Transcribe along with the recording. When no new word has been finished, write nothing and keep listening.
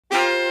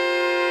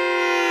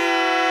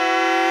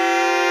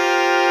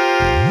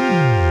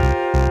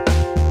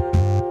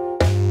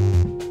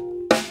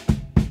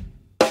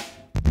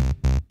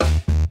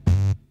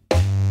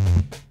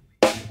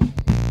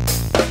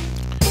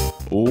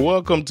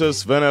welcome to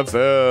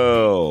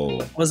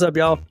SveNFL. What's up,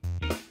 y'all?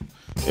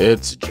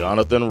 It's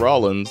Jonathan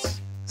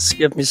Rollins.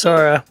 Skip me,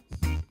 Sarah.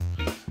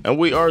 And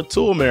we are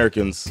two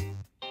Americans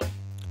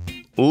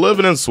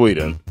living in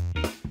Sweden,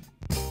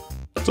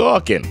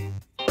 talking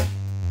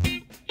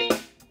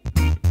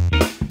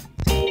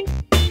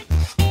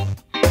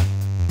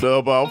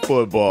about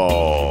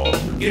football.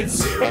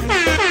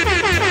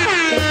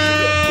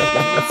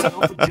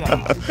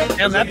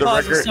 Damn, that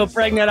pause was so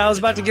pregnant, I was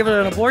about to give it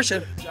an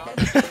abortion.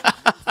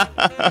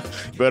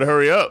 Better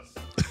hurry up.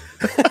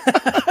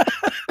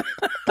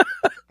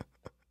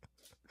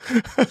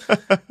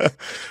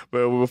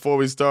 But before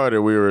we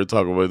started, we were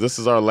talking about this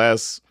is our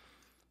last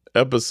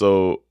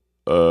episode.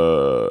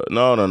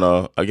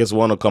 No. I guess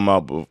one will come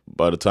out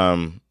by the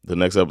time the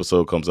next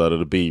episode comes out.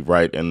 It'll be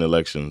right in the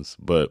elections.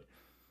 But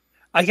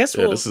I guess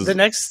the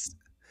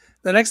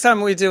next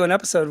time we do an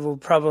episode will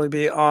probably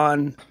be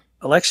on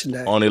election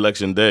day. On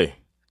election day.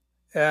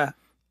 Yeah.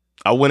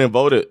 I went and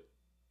voted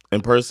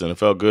in person. It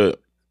felt good.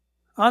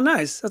 Oh,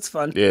 nice. That's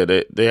fun. Yeah,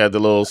 they had the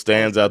little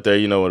stands out there,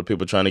 where the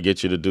people trying to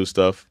get you to do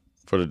stuff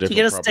for the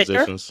different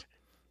propositions.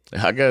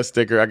 Sticker? I got a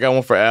sticker. I got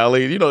one for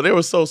Allie. They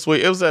were so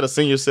sweet. It was at a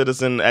senior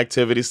citizen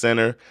activity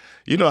center.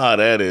 You know how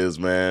that is,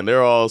 man.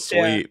 They're all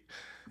sweet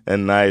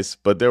and nice,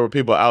 but there were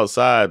people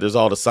outside. There's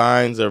all the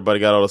signs. Everybody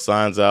got all the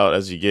signs out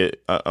as you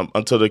get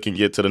until they can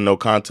get to the no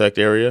contact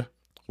area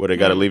where they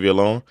got to leave you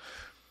alone.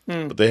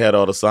 But they had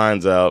all the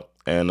signs out,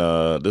 and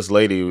this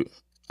lady,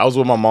 I was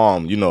with my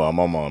mom. You know how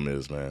my mom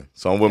is, man.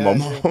 So I'm with my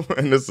mom,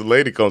 and this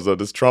lady comes up,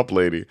 this Trump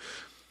lady,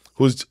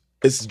 who's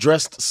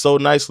dressed so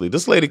nicely.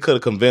 This lady could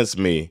have convinced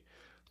me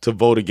to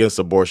vote against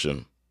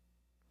abortion.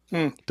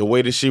 The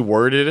way that she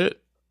worded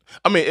it.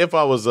 I mean, if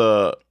I was,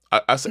 I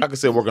could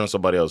say working on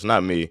somebody else,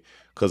 not me,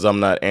 because I'm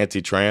not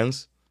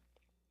anti-trans.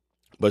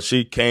 But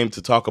she came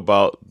to talk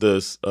about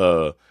this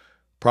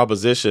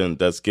proposition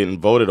that's getting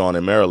voted on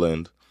in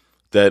Maryland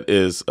that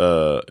is,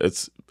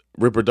 it's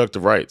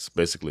reproductive rights,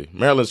 basically.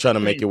 Maryland's trying to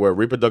make it where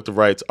reproductive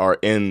rights are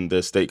in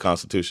the state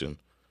constitution.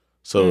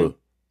 So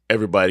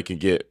everybody can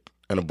get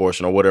an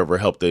abortion or whatever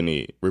help they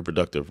need,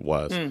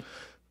 reproductive-wise.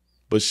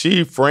 But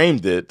she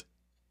framed it,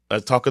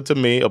 talking to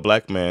me, a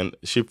black man,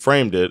 she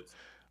framed it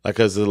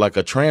as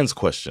a trans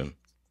question.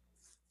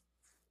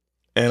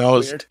 And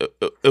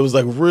it was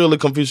like really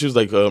confused. She was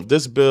like,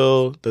 this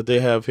bill that they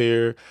have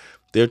here,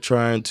 they're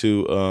trying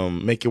to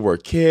make it where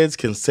kids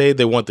can say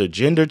they want their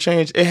gender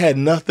changed. It had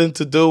nothing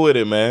to do with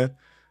it, man.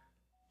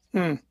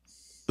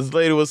 This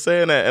lady was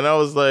saying that, and I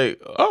was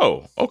like,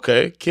 oh,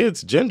 okay,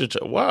 kids gender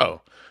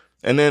wow.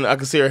 And then I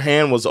could see her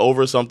hand was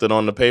over something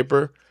on the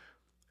paper,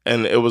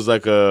 and it was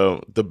like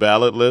the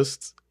ballot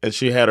list, and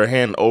she had her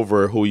hand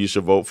over who you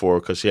should vote for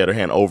because she had her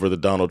hand over the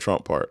Donald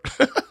Trump part.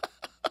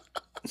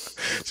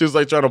 She was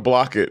like trying to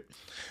block it.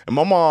 And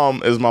my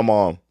mom is my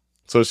mom.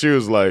 So she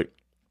was like,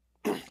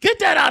 get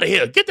that out of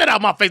here. Get that out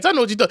of my face. I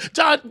know what you do.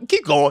 John,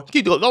 keep going.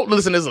 Keep going. Don't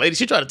listen to this lady.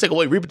 She tried to take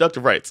away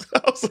reproductive rights.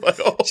 I was like,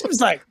 oh. She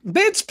was like,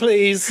 bitch,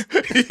 please.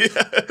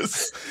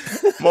 Yes.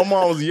 My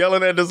mom was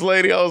yelling at this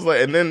lady. I was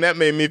like, and then that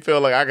made me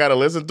feel like I got to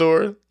listen to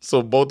her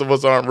so both of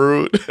us aren't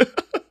rude.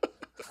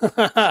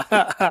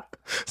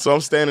 So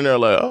I'm standing there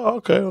like,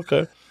 oh,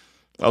 okay.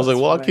 I was like,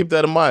 well, I'll keep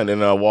that in mind.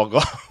 And I walk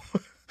off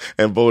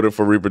and voted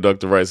for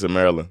reproductive rights in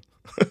Maryland.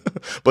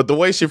 But the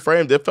way she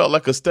framed it felt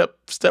like a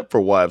step for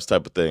wives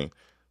type of thing.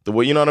 The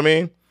way, you know what I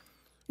mean?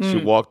 She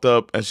walked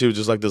up and she was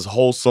just like this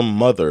wholesome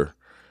mother.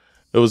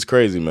 It was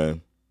crazy,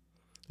 man.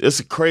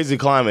 It's a crazy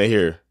climate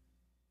here.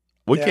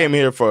 We came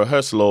here for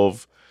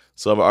Höslov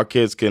so our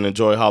kids can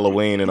enjoy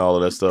Halloween and all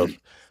of that stuff.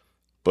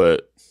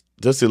 But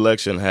this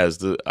election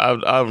has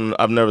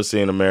I've never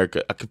seen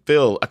America. I could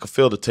feel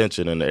the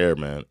tension in the air,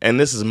 man. And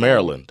this is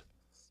Maryland.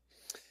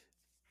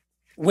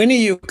 When are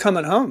you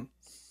coming home?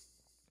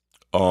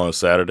 On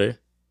Saturday.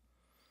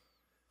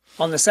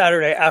 On the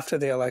Saturday after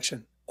the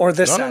election? Or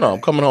this Saturday? No.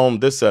 I'm coming home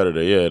this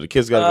Saturday. Yeah, the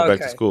kids got to go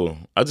back to school.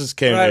 I just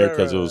came here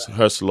because it was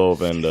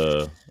Höslov and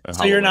so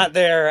Halloween. You're not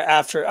there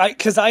after.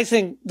 Because I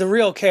think the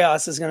real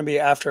chaos is going to be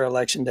after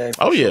Election Day.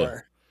 For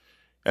sure.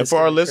 And for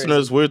our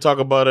listeners, we were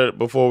talking about it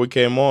before we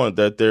came on,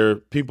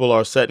 that people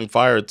are setting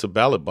fire to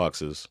ballot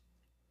boxes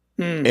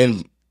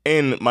in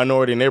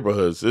minority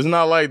neighborhoods. It's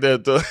not like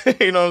that.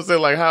 You know what I'm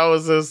saying? Like, how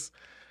is this?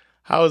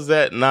 How is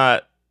that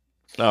not?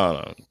 I don't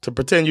know. To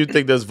pretend you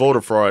think there's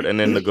voter fraud and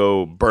then to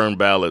go burn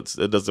ballots,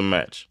 it doesn't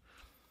match.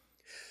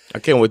 I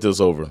can't wait till it's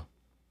over.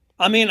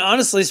 I mean,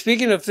 honestly,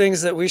 speaking of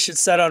things that we should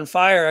set on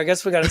fire, I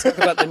guess we got to talk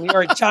about the New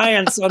York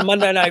Giants on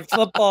Monday Night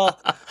Football.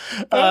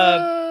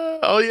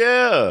 Oh,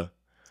 yeah.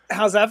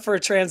 How's that for a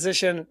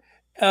transition?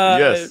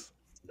 Yes.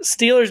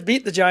 Steelers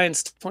beat the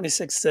Giants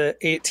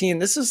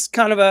 26-18. This is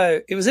kind of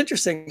it was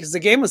interesting because the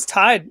game was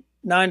tied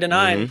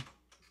 9-9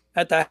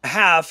 at the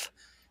half.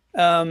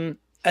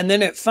 And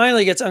then it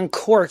finally gets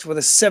uncorked with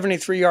a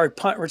 73-yard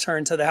punt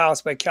return to the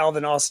house by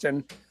Calvin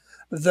Austin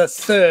the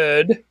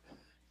third.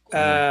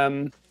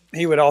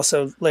 He would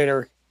also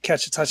later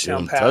catch a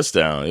touchdown pass.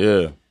 Touchdown,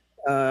 yeah.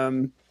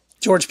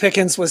 George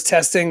Pickens was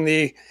testing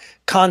the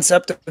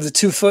concept of the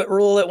 2-foot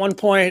rule at one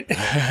point in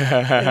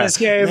this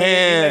game.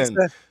 Man,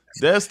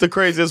 that's the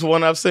craziest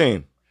one I've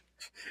seen.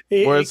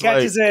 He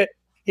catches it,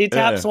 he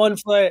taps one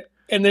foot,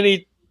 and then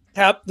he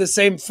tapped the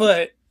same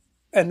foot,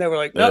 and they were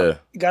like, "No,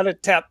 you got to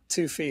tap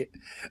 2 feet."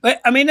 But,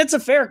 I mean, it's a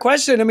fair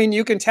question. I mean,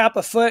 you can tap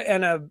a foot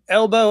and an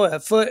elbow, a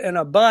foot and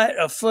a butt,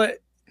 a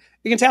foot.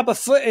 You can tap a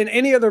foot in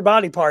any other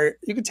body part.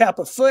 You can tap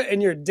a foot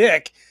in your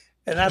dick,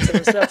 and that's a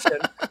reception.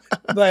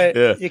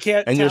 But you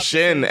can't. And your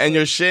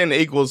shin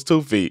equals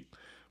 2 feet,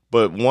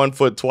 but 1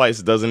 foot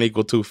twice doesn't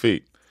equal 2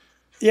 feet.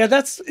 Yeah,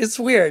 it's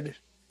weird.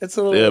 It's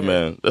a little weird.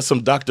 Man. That's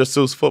some Dr.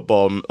 Seuss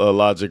football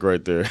logic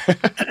right there.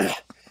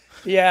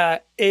 Yeah,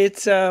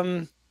 it's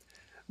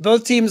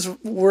both teams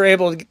were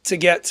able to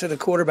get to the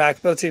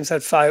quarterback. Both teams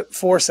had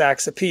 4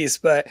 sacks apiece,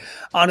 but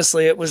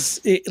honestly, it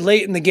was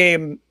late in the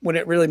game when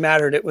it really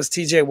mattered. It was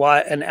TJ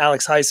Watt and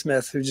Alex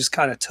Highsmith who just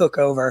kind of took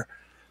over.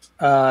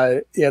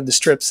 You had the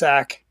strip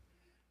sack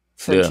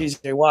from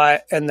TJ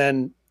Watt, and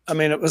then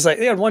it was like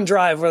they had one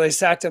drive where they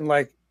sacked him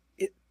like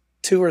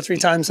 2 or 3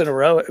 times in a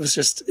row. It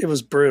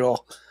was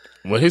brutal.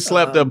 When he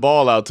slapped that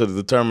ball out to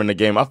determine the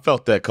game, I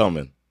felt that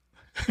coming.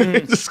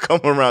 Just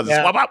coming around, just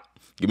whop, whop.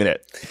 Give me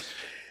that.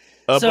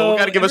 But we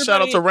got to give a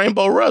shout out to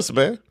Rainbow Russ,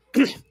 man.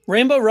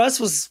 Rainbow Russ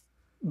was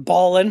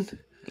balling.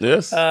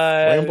 Yes,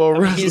 Rainbow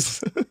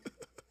Russ.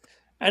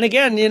 And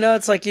again,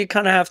 it's like you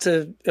kind of have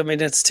to. I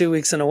mean, it's 2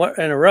 weeks in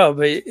a row,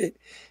 but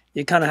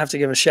you kind of have to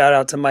give a shout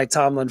out to Mike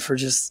Tomlin for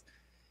just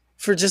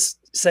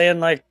saying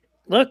like,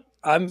 "Look,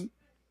 I'm."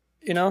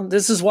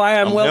 This is why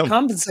I'm well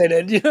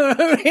compensated. You know what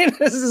I mean?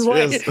 This is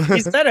why he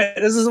said it.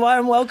 This is why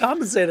I'm well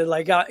compensated.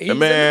 Like he's in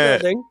the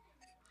building.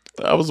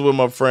 I was with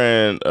my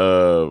friend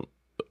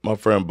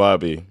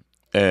Bobby,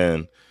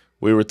 and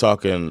we were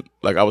talking.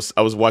 Like I was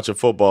watching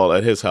football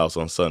at his house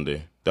on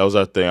Sunday. That was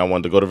our thing. I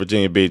wanted to go to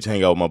Virginia Beach,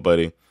 hang out with my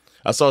buddy.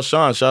 I saw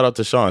Sean. Shout out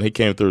to Sean. He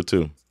came through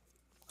too.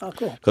 Oh,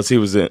 cool. Because he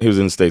was in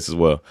the States as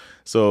well.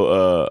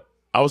 So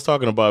I was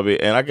talking to Bobby,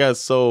 and I got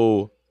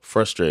so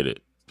frustrated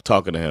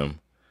talking to him.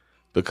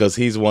 Because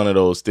he's one of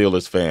those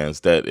Steelers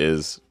fans that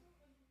is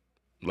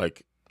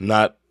like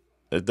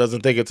it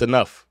doesn't think it's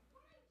enough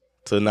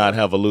to not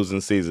have a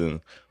losing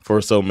season for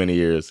so many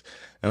years.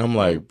 And I'm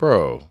like,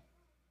 bro,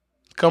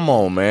 come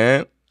on,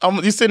 man.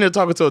 You sitting there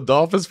talking to a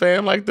Dolphins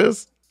fan like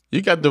this?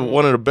 You got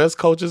one of the best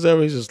coaches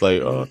ever. He's just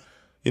like,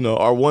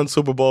 our one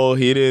Super Bowl,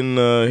 he didn't,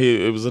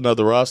 it was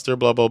another roster,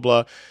 blah, blah, blah.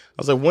 I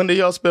was like, when did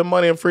y'all spend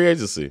money in free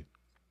agency?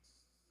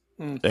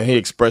 And he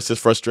expressed his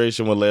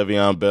frustration with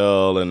Le'Veon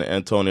Bell and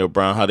Antonio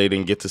Brown, how they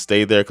didn't get to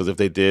stay there because if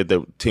they did,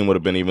 the team would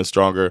have been even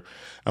stronger.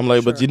 I'm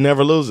like, but you're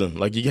never losing.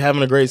 Like, you're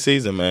having a great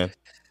season, man.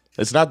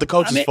 It's not the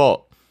coach's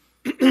fault.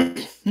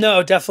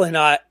 No, definitely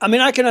not. I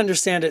mean, I can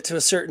understand it to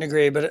a certain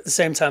degree, but at the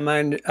same time,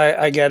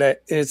 I get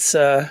it. It's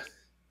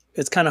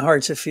kind of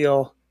hard to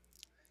feel.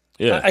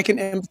 Yeah, I can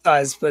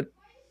empathize, but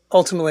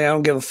ultimately, I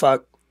don't give a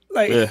fuck.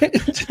 Like,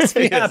 just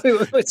be happy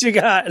with what you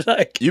got.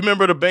 Like, you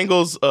remember the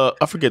Bengals?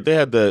 I forget, they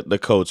had the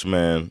coach,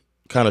 man,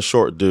 kind of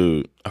short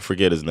dude. I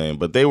forget his name,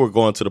 but they were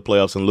going to the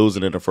playoffs and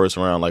losing in the first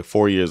round like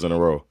 4 years in a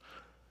row.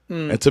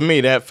 And to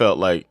me, that felt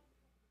like,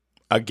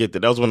 I get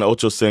that. That was when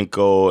Ocho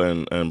Cinco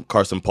and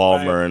Carson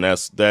Palmer and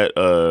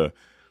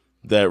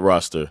that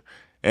roster.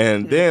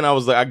 And then I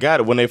was like, I got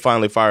it when they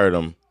finally fired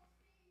him.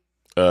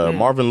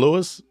 Marvin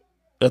Lewis,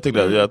 I think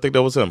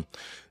that was him.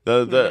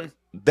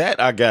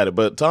 That I got it,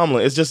 but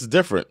Tomlin, it's just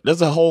different.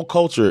 There's a whole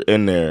culture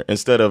in there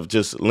instead of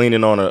just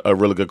leaning on a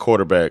really good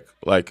quarterback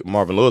like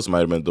Marvin Lewis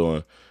might have been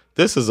doing.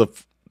 This is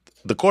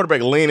the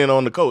quarterback leaning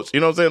on the coach. You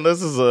know what I'm saying?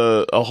 This is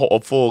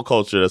a full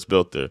culture that's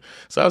built there.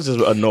 So I was just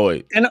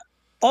annoyed. And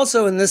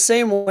also in the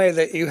same way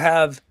that you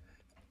have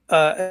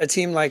a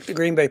team like the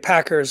Green Bay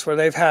Packers where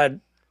they've had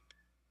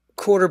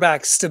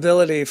quarterback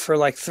stability for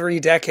like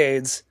 3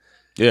 decades.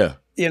 Yeah.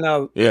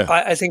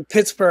 I think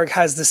Pittsburgh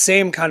has the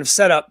same kind of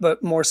setup,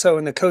 but more so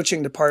in the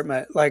coaching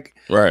department. Like,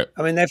 right.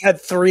 I mean, they've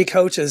had 3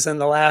 coaches in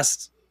the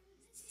last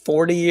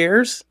 40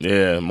 years.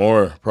 Yeah,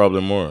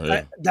 probably more.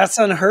 Yeah. That's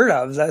unheard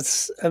of.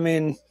 That's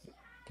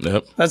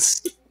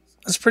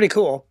pretty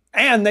cool.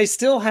 And they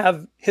still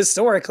have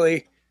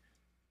historically,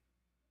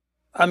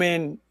 I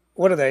mean,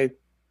 what are they?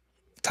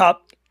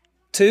 Top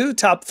 2,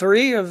 top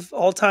 3 of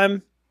all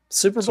time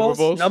Super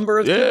Bowls? Number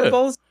of Super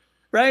Bowls,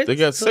 right? They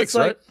got 6,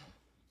 right?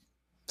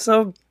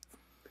 So,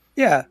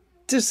 yeah,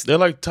 they're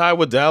like tied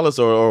with Dallas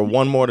or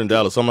one more than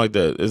Dallas, something like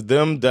that. It's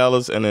them,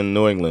 Dallas, and then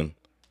New England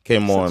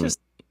came on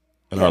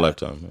in our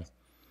lifetime. Man.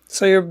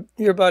 So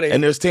your buddy.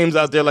 And there's teams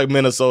out there like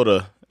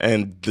Minnesota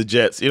and the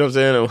Jets. You know what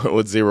I'm saying?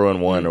 With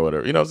 0-1 or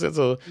whatever. You know what I'm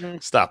saying? So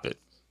stop it.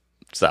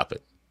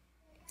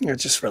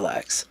 Just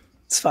relax.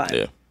 It's fine.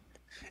 Yeah.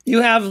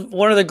 You have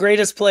one of the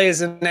greatest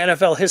plays in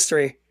NFL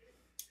history.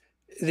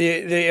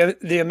 The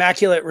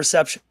immaculate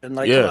reception.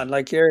 Like, come on,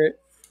 like you're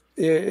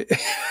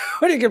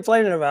what are you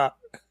complaining about?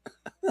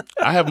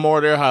 I have more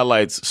of their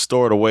highlights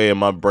stored away in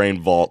my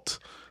brain vault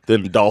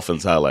than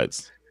Dolphins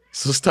highlights.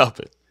 So stop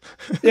it.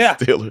 Yeah.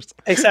 Steelers.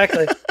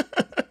 Exactly.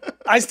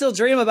 I still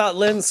dream about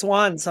Lynn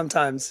Swann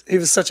sometimes. He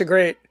was such a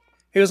great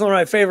he was one of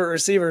my favorite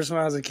receivers when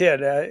I was a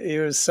kid. He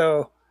was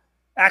so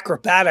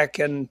acrobatic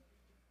and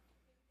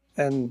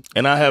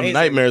I have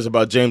nightmares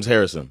about James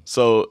Harrison.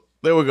 So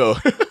there we go.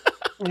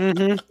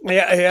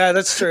 Yeah,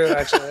 that's true.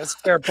 Actually, that's a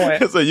fair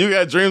point. So you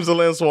got dreams of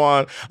Lynn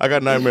Swan. I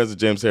got nightmares of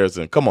James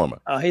Harrison. Come on, man.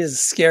 Oh, he's a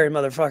scary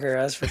motherfucker.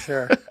 That's for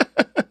sure.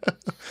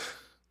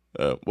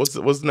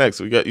 What's next?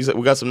 We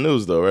got some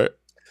news though, right?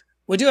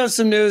 We do have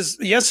some news.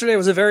 Yesterday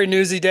was a very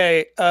newsy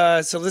day.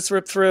 So let's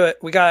rip through it.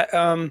 We got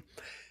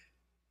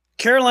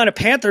Carolina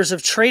Panthers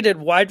have traded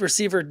wide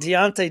receiver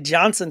Deontay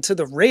Johnson to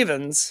the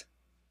Ravens.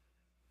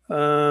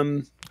 How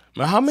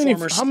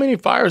many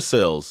fire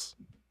sales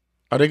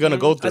are they going to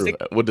go through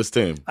with this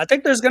team? I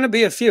think there's going to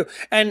be a few.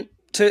 And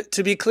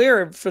to be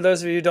clear, for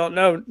those of you who don't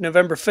know,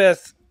 November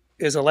 5th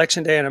is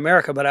Election Day in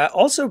America, but I'm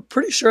also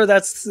pretty sure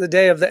that's the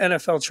day of the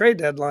NFL trade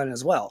deadline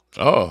as well.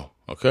 Oh,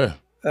 okay.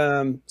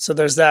 So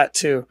there's that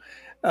too.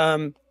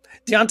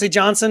 Deontay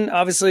Johnson,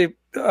 obviously,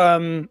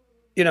 played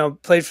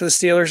for the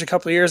Steelers a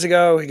couple of years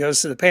ago. He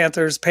goes to the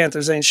Panthers.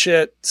 Panthers ain't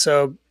shit.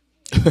 So,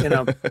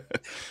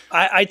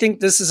 I think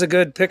this is a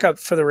good pickup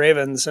for the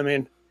Ravens. I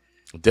mean,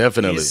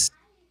 definitely.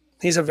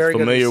 He's a very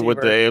familiar good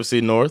with the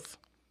AFC North.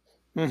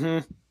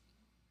 Mm-hmm.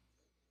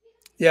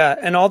 Yeah,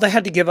 and all they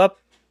had to give up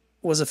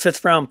was a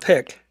 5th round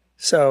pick.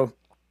 So,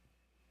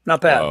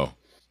 not bad.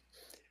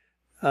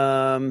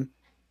 Wow.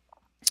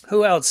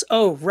 Who else?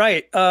 Oh,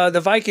 right.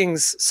 The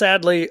Vikings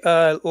sadly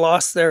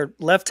lost their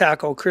left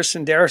tackle,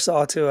 Christian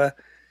Darrisaw, to a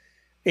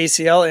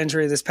ACL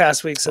injury this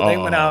past week. So they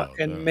went out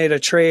and made a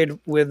trade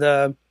with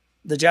the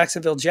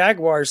Jacksonville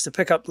Jaguars to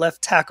pick up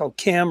left tackle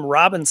Cam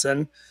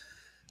Robinson.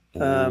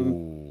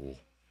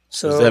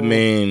 So does that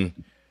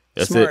mean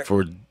that's it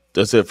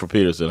for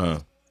Peterson, huh?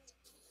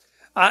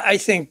 I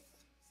think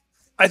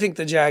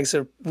the Jags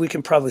we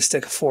can probably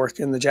stick a fork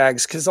in the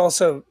Jags, because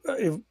also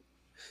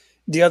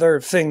the other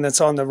thing that's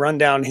on the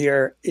rundown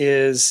here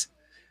is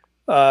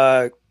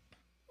Jaguars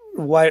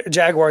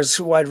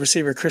wide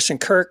receiver Christian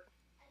Kirk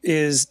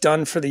is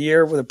done for the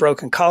year with a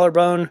broken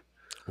collarbone.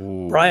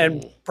 Ooh.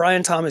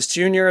 Brian Thomas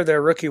Jr.,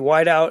 their rookie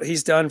wideout,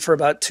 he's done for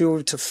about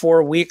 2 to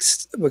 4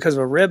 weeks because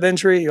of a rib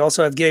injury. You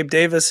also have Gabe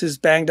Davis, who's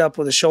banged up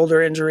with a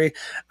shoulder injury.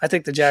 I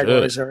think the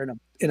Jaguars are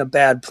in a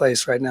bad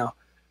place right now.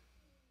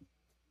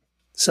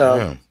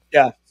 So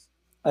yeah,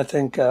 I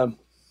think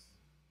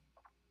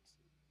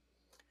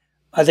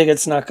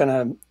it's not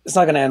gonna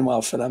end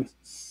well for them.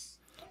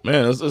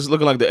 Man, it's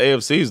looking like the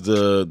AFC's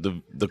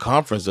the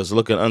conference that's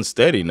looking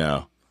unsteady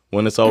now,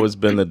 when it's always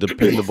been the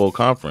dependable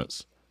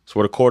conference. It's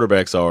where the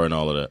quarterbacks are and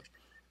all of that.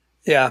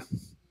 Yeah.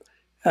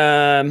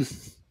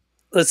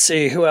 Let's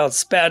see who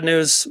else. Bad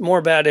news,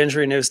 more bad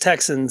injury news.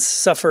 Texans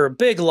suffer a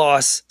big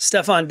loss.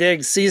 Stephon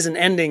Diggs,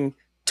 season-ending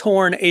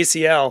torn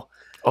ACL.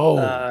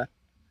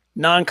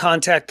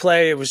 Non-contact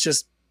play. It was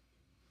just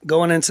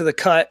going into the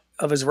cut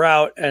of his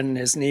route, and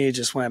his knee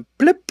just went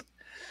blip.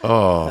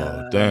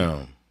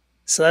 Damn.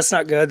 So that's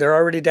not good. They're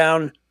already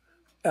down.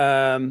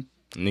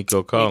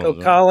 Nico Collins.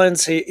 Nico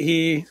Collins.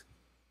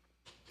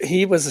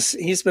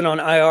 He's been on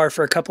IR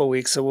for a couple of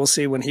weeks, so we'll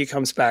see when he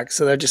comes back.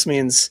 So that just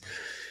means,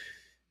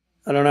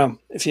 I don't know,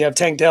 if you have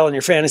Tank Dell in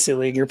your fantasy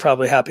league, you're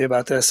probably happy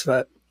about this.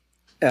 But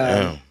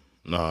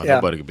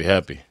nobody could be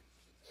happy.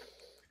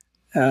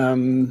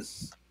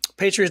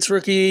 Patriots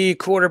rookie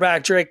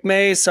quarterback Drake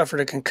May suffered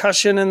a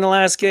concussion in the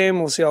last game.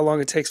 We'll see how long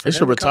it takes for him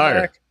to come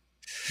back.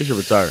 He should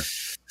retire.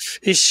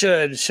 He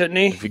should, shouldn't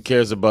he? If he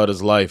cares about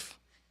his life.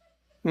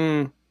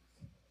 No,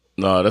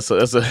 that's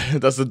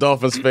a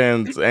Dolphins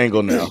fan's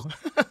angle now.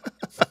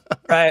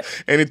 Right.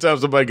 Anytime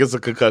somebody gets a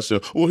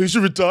concussion, well, he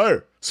should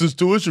retire. Since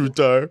Tua should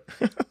retire.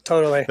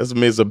 Totally. That's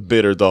me as a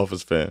bitter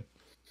Dolphins fan.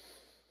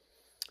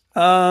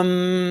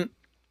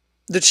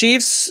 The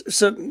Chiefs,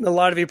 so a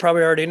lot of you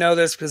probably already know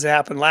this because it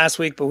happened last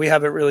week, but we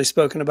haven't really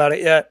spoken about it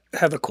yet,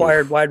 have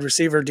acquired wide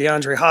receiver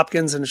DeAndre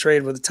Hopkins in a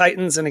trade with the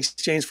Titans in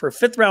exchange for a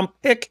 5th-round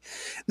pick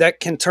that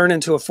can turn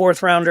into a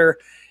 4th-rounder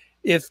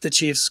if the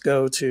Chiefs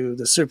go to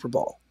the Super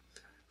Bowl.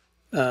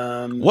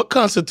 What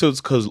constitutes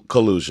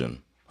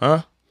collusion?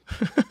 Huh?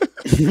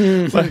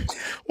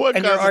 What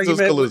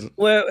constitutes collusion?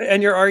 Well,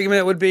 and your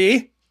argument would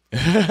be?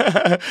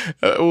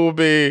 It will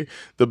be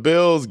the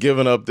Bills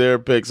giving up their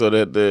pick so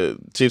that the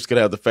Chiefs could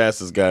have the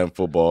fastest guy in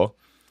football.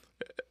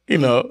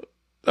 All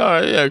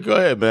right, yeah, go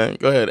ahead, man.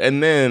 Go ahead.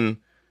 And then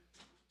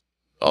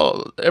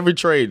every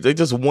trade, they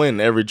just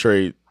win every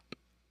trade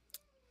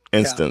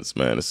instance,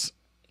 man. It's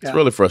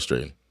really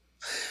frustrating.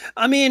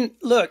 I mean,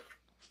 look,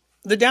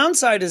 the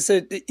downside is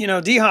that,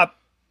 D-Hop,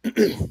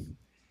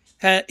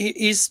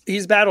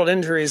 he's battled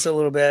injuries a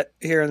little bit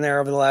here and there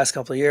over the last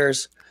couple of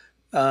years.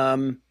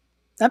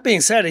 That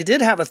being said, he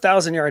did have a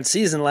 1,000-yard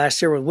season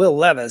last year with Will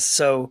Levis.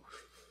 So,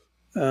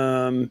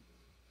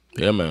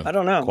 yeah, man. I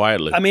don't know.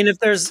 Quietly. I mean, if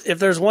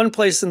there's one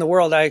place in the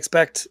world I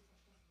expect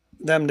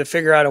them to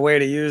figure out a way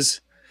to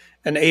use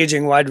an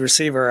aging wide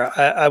receiver,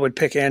 I would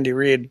pick Andy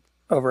Reid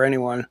over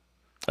anyone.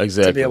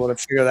 Exactly. To be able to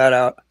figure that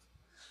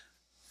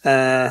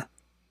out.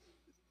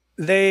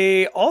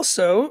 They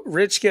also,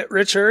 rich get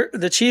richer.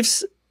 The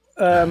Chiefs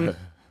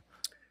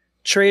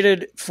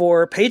traded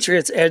for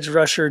Patriots edge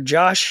rusher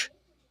Josh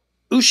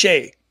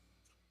Uche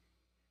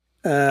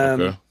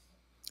in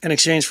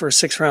exchange for a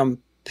 6th-round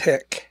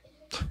pick.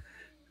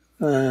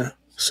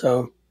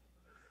 So,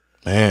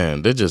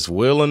 man, they're just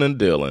wheeling and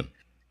dealing.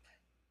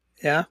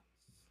 Yeah.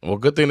 Well,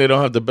 good thing they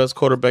don't have the best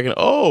quarterback in.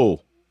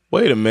 Oh,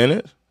 wait a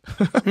minute.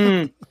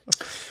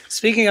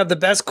 Speaking of the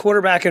best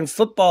quarterback in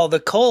football, the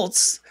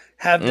Colts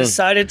have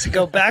decided to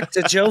go back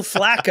to Joe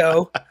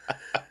Flacco.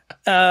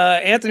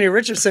 Anthony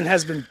Richardson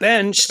has been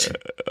benched.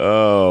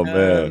 Oh,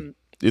 man.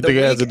 You think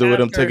it has to do with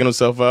him taking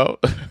himself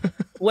out?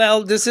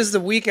 Well, this is the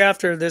week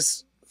after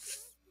this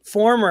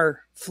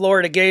former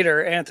Florida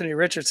Gator, Anthony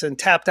Richardson,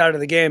 tapped out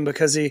of the game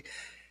because he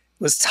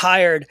was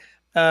tired.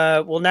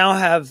 Will now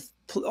have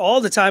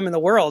all the time in the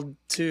world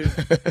to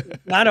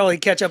not only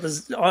catch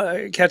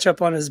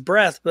up on his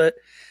breath, but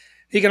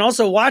he can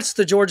also watch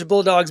the Georgia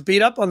Bulldogs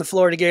beat up on the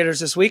Florida Gators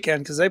this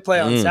weekend because they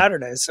play on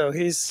Saturday. So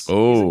he's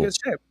in good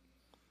shape.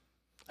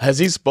 Has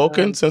he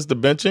spoken since the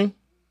benching?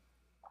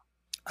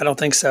 I don't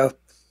think so.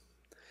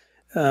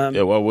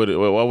 Yeah, why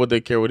would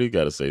they care what he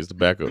got to say? He's the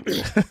backup.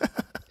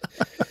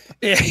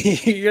 Yeah,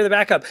 you're the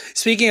backup.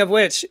 Speaking of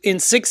which, in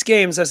 6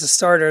 games as a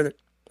starter,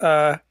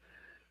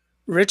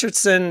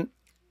 Richardson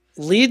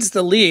leads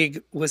the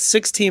league with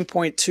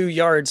 16.2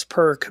 yards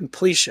per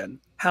completion.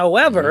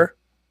 However,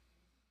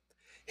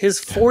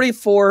 his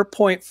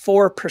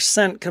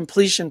 44.4%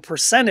 completion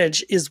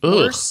percentage is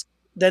worse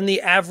than the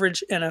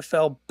average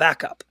NFL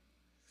backup.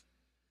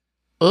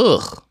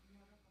 Ugh.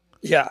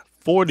 Yeah.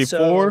 44?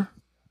 So,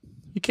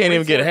 you can't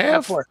even get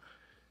half?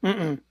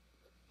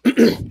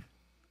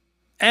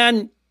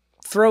 And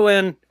throw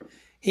in,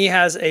 he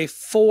has a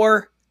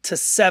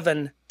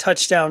 4-to-7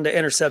 touchdown to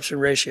interception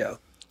ratio.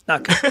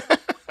 Not good.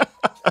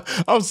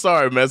 I'm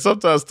sorry, man.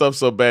 Sometimes stuff's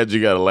so bad you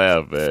got to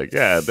laugh, man.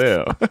 God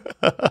damn.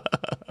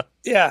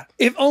 Yeah.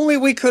 If only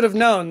we could have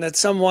known that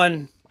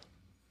someone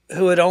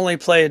who had only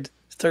played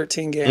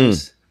 13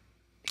 games.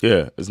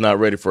 Yeah, is not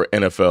ready for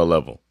NFL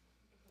level.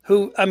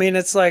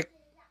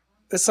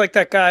 It's like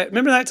that guy.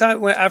 Remember that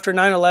time after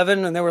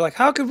 9/11 and they were like,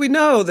 how could we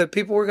know that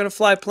people were going to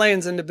fly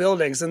planes into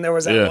buildings? And there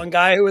was that one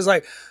guy who was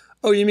like,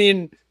 oh, you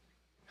mean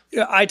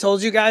I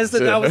told you guys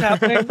that was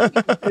happening?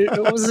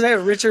 What was his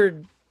name?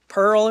 Richard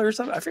Pearl or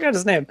something? I forgot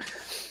his name.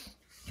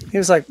 He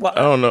was like, well,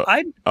 I don't know.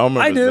 I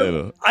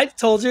knew. I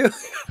told you.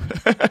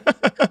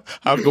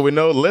 How can we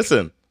know?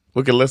 Listen.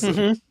 We can listen.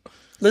 Mm-hmm.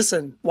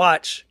 Listen.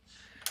 Watch.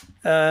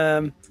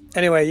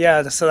 Anyway,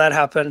 yeah, so that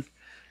happened.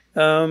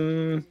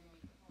 The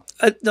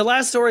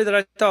last story that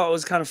I thought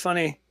was kind of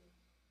funny.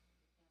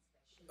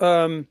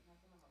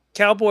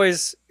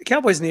 Cowboys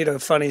need a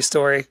funny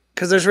story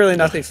because there's really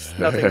nothing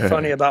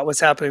funny about what's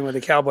happening with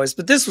the Cowboys.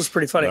 But this was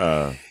pretty funny.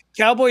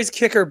 Cowboys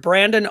kicker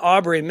Brandon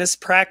Aubrey missed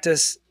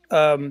practice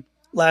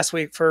last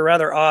week for a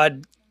rather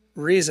odd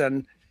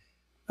reason.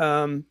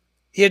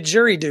 He had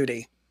jury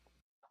duty.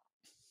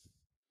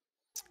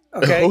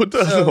 Okay, man,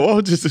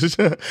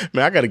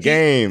 I got a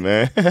game,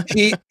 man.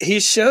 he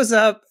shows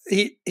up.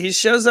 He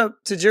shows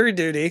up to jury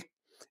duty,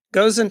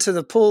 goes into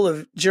the pool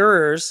of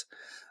jurors.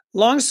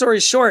 Long story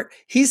short,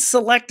 he's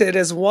selected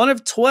as one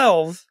of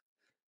 12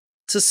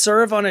 to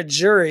serve on a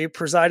jury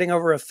presiding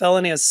over a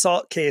felony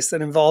assault case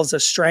that involves a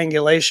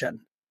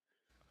strangulation.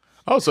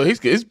 Oh, so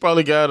he's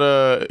probably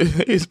got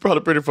he's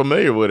probably pretty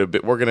familiar with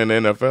it, working in the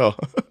NFL.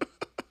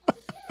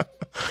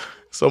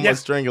 So much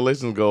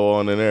strangulation go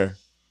on in there.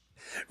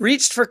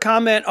 Reached for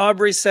comment,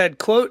 Aubrey said,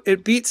 quote,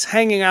 "It beats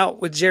hanging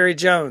out with Jerry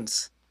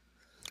Jones."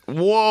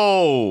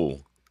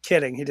 Whoa.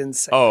 Kidding, he didn't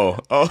say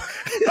that.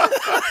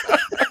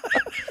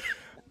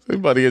 He's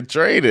about to get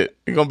traded.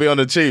 He's going to be on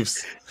the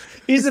Chiefs.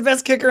 He's the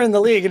best kicker in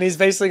the league, and he's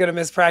basically going to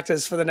miss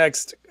practice for the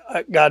next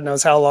God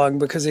knows how long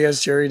because he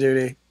has jury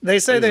duty. They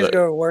say they're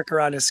going to work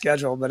around his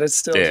schedule, but it's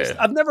still just,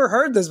 I've never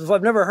heard this before.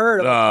 I've never heard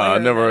of a player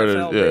in the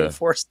NFL being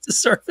forced to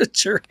serve a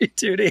jury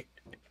duty.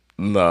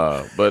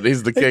 Nah, but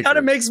he's the kicker. It kind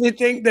of makes me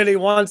think that he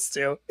wants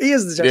to. He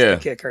is just the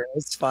kicker.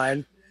 It's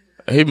fine.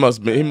 He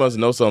must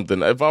know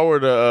something. If I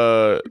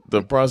were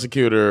the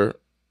prosecutor,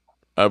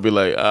 I'd be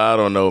like, I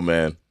don't know,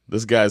 man.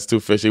 This guy's too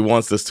fishy. He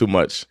wants this too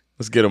much.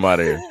 Let's get him out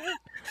of here.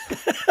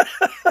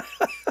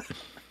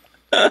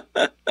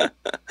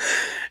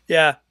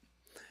 Yeah.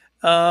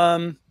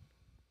 Other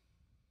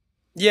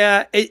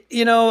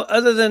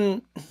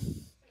than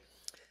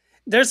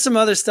there's some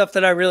other stuff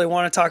that I really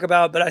want to talk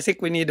about, but I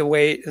think we need to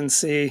wait and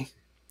see.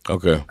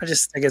 Okay. I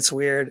just think it's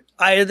weird.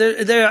 I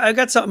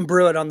got something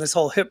brewing on this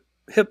whole hip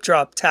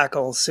drop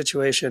tackle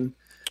situation.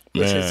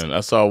 Man,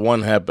 I saw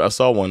one happen. I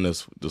saw one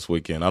this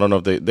weekend. I don't know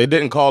if they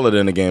didn't call it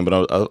in the game,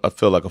 but I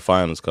feel like a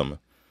fine was coming.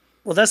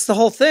 Well, that's the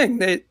whole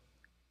thing.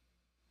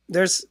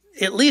 There's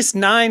at least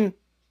 9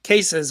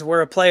 cases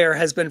where a player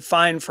has been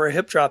fined for a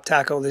hip drop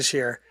tackle this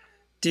year.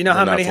 Do you know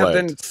how many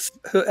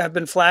have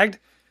been flagged?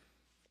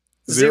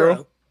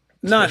 0.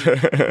 None.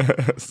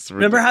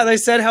 Remember how they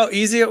said how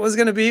easy it was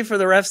going to be for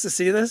the refs to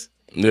see this?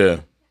 Yeah.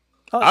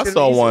 I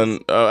saw one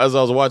as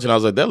I was watching. I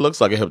was like, that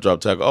looks like a hip drop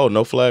tackle. Oh,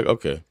 no flag?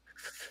 Okay.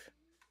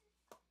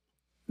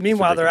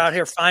 Meanwhile, they're out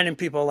here fining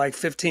people like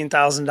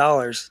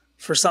 $15,000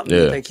 for something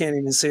that they can't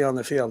even see on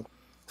the field.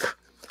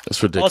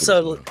 That's ridiculous.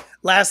 Also, man.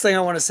 last thing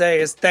I want to say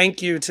is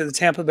thank you to the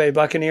Tampa Bay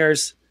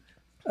Buccaneers.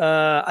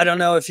 I don't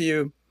know if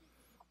you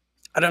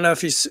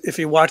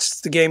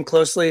watched the game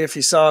closely, if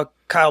you saw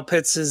Kyle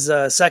Pitts'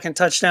 second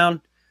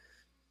touchdown,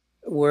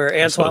 where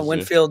Antoine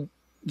Winfield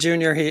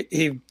Jr.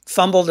 he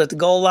fumbled at the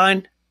goal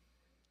line.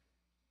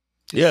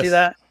 Did you see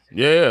that?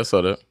 Yeah, I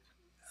saw that.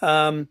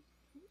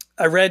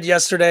 I read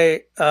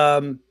yesterday.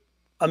 When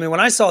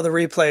I saw the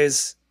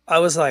replays, I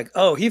was like,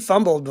 "Oh, he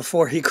fumbled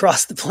before he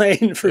crossed the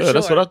plane for sure."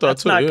 That's what I thought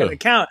That's too. Not going to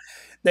count.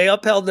 They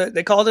upheld it.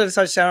 They called it a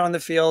touchdown on the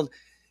field.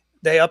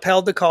 They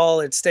upheld the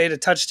call. It stayed a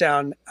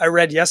touchdown. I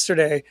read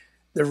yesterday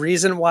the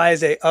reason why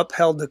they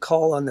upheld the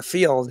call on the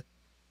field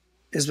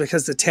is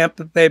because the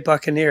Tampa Bay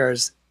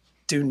Buccaneers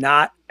do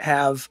not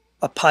have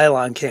a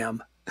pylon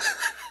cam.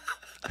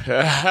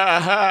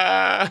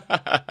 Are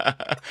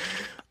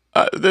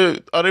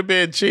they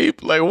being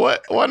cheap? Like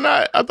what? Why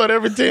not? I thought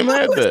every team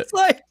had that. It's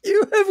like,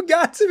 you have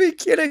got to be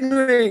kidding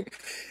me.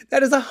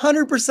 That is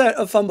 100%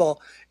 a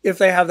fumble if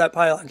they have that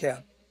pylon cam.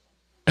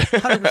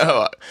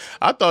 100%.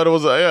 I thought it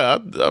was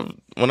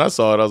when I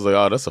saw it, I was like,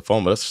 oh, that's a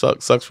fumble. That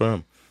sucks for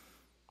him.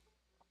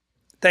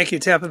 Thank you,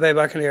 Tampa Bay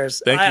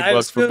Buccaneers. Thank you,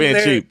 Bucks, for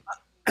being cheap.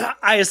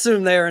 I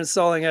assume they're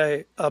installing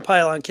a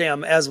pylon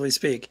cam as we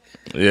speak.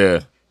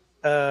 Yeah.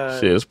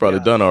 Shit, it's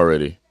probably done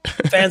already.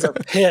 Fans are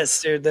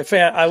pissed, dude.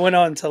 I went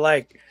on to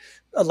like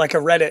a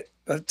Reddit,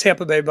 a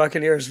Tampa Bay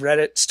Buccaneers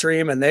Reddit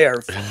stream, and they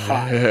are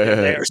hot.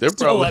 They're still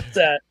probably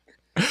upset.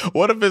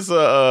 What if his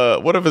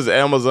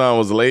Amazon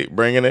was late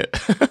bringing it?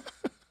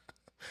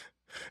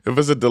 If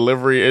it's a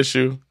delivery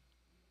issue,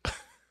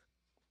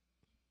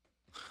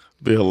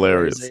 be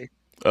hilarious. Crazy.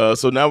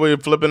 So now we're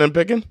flipping and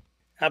picking?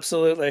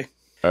 Absolutely.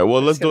 All right,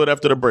 well, let's do it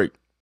after the break.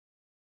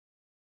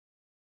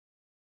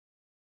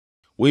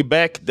 We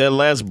back. That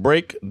last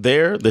break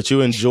there that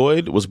you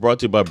enjoyed was brought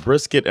to you by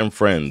Brisket and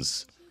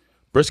Friends.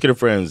 Brisket and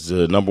Friends,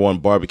 the number one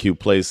barbecue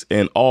place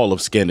in all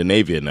of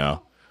Scandinavia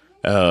now,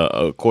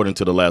 according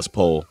to the last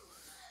poll.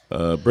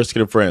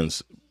 Brisket and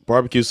Friends.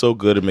 Barbecue so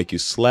good it make you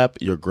slap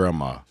your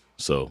grandma.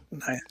 So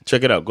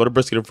check it out. Go to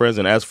Brisket and Friends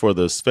and ask for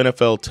the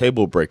SveNFL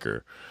Table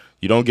Breaker.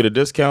 You don't get a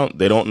discount.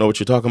 They don't know what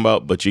you're talking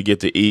about, but you get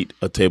to eat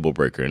a table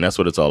breaker, and that's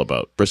what it's all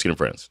about. Brisket and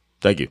Friends.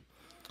 Thank you.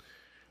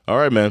 All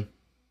right, man.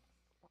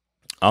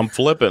 I'm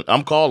flipping.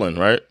 I'm calling,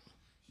 right?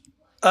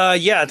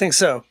 Yeah, I think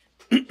so.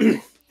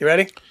 You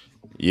ready?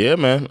 Yeah,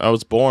 man. I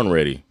was born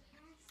ready.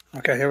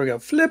 Okay, here we go.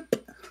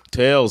 Flip.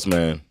 Tails,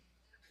 man.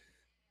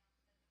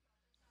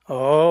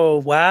 Oh,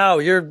 wow.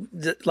 You're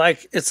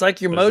like, it's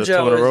like your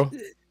mojo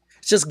is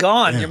it's just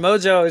gone. Your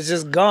mojo is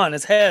just gone.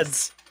 It's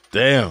heads.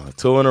 Damn.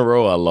 2 in a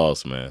row I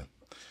lost, man.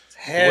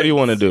 What do you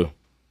want to do?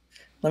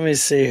 Let me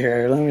see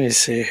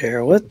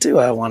here. What do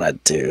I want to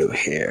do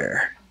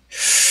here?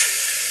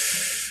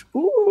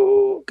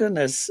 Ooh,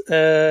 goodness.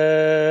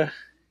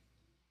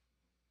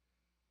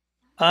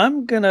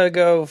 I'm going to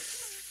go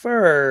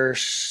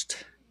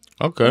first.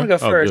 Okay. I'm going to go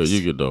first. Good.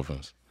 You get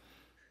Dolphins.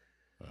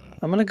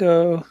 I'm going to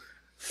go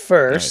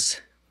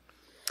first.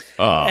 Nice.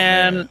 Oh,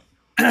 and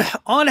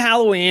on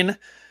Halloween,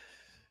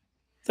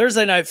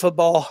 Thursday Night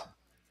Football,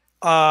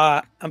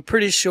 I'm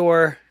pretty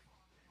sure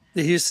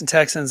the Houston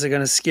Texans are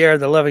going to scare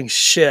the living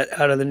shit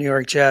out of the New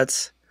York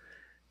Jets.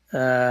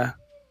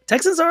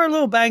 Texans are a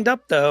little banged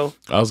up, though.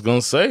 I was going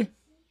to say.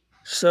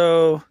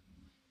 So,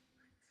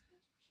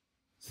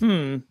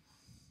 nah,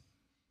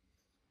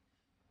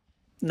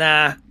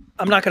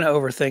 I'm not going to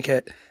overthink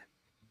it.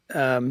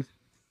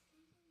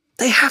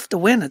 They have to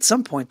win at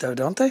some point, though,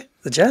 don't they?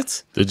 The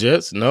Jets? The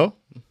Jets? No.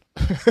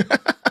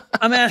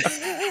 I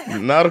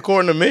mean, not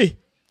according to me.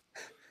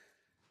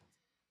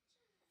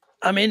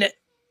 I mean,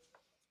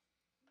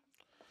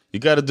 you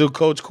got to do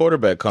coach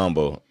quarterback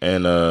combo,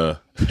 and I'm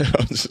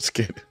just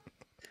kidding.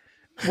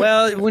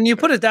 Well, when you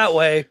put it that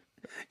way,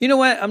 you know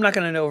what? I'm not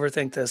going to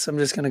overthink this. I'm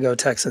just going to go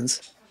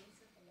Texans.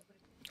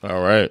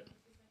 All right.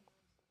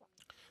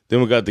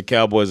 Then we got the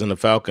Cowboys and the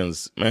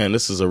Falcons. Man,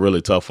 this is a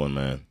really tough one,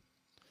 man.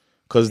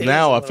 Because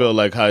now I feel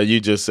like how you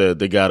just said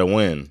they got to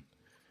win.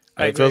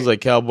 It feels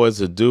like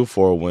Cowboys are due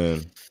for a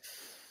win,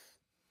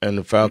 and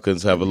the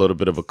Falcons have a little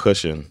bit of a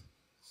cushion.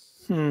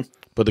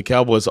 But the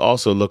Cowboys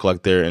also look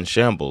like they're in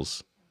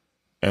shambles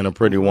and a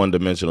pretty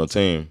one-dimensional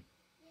team.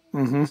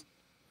 Mm-hmm.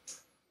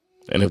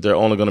 And if they're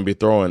only going to be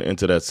throwing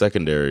into that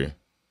secondary,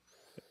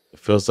 it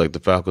feels like the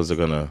Falcons are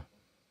going to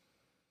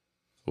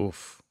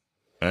oof.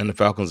 And the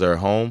Falcons are at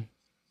home.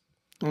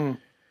 All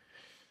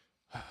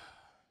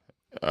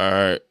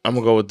right. I'm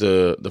going to go with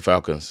the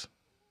Falcons.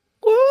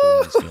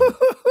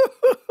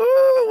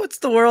 What's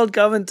the world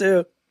coming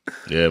to?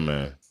 Yeah,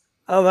 man.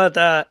 How about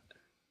that?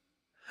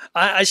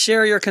 I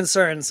share your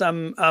concerns.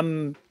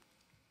 I'm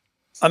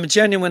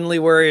genuinely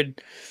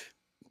worried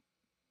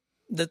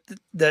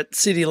that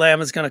CeeDee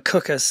Lamb is going to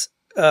cook us.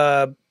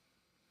 Yeah.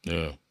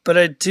 But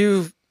I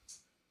do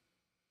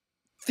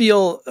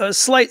feel a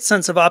slight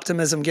sense of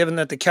optimism given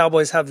that the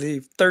Cowboys have the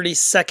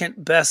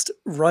 32nd best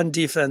run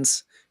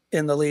defense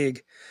in the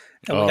league.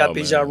 And we got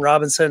Bijan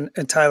Robinson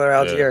and Tyler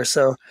Algier. Yeah.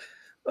 So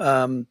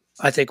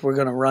I think we're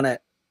going to run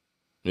it.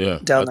 Yeah,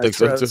 down I their think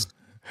throats.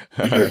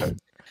 so too.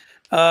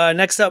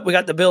 Next up, we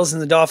got the Bills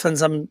and the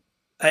Dolphins.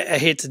 I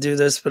hate to do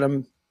this, but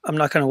I'm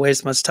not going to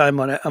waste much time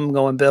on it. I'm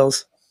going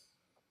Bills.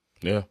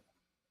 Yeah.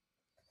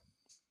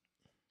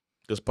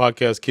 This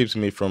podcast keeps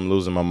me from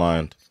losing my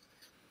mind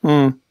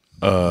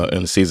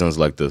in seasons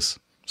like this.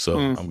 So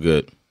I'm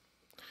good.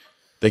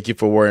 Thank you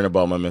for worrying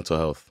about my mental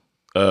health.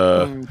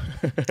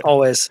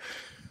 Always.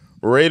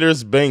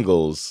 Raiders,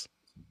 Bengals.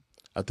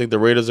 I think the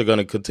Raiders are going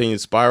to continue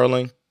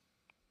spiraling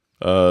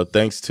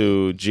thanks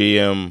to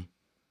GM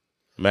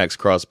Max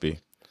Crosby.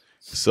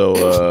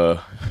 So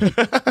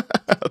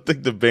I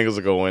think the Bengals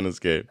are going to win this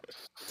game.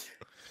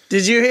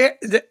 Did you hear?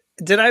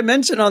 Did I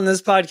mention on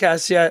this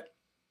podcast yet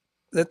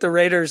that the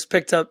Raiders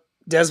picked up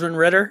Desmond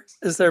Ridder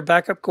as their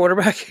backup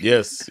quarterback?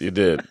 Yes, you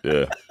did.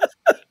 Yeah.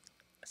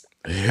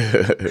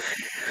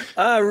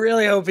 I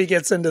really hope he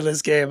gets into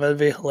this game. That'd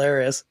be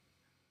hilarious.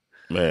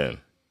 Man.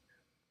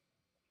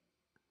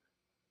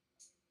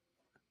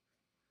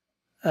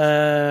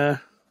 All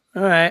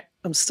right.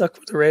 I'm stuck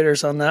with the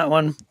Raiders on that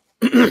one.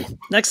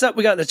 Next up,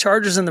 we got the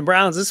Chargers and the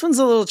Browns. This one's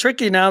a little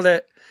tricky now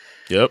that.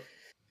 Yep.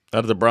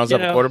 Now that the Browns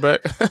have a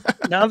quarterback.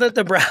 Now that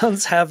the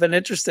Browns have an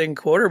interesting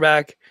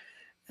quarterback.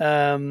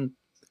 That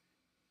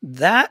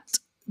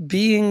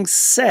being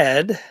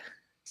said,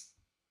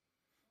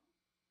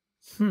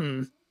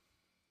 the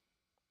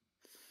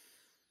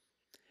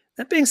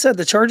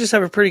Chargers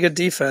have a pretty good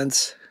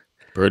defense.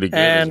 Pretty good,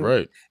 and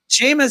right.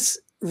 Jameis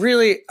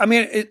really, I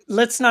mean,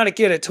 let's not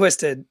get it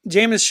twisted.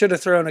 Jameis should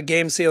have thrown a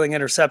game-sealing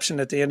interception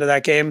at the end of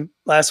that game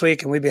last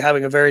week, and we'd be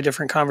having a very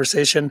different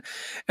conversation.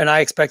 And I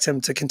expect him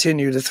to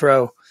continue to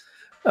throw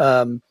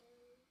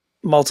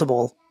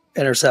multiple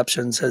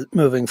interceptions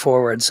moving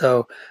forward.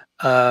 So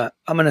I'm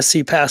going to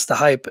see past the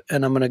hype,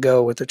 and I'm going to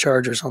go with the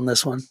Chargers on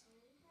this one.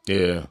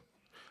 Yeah.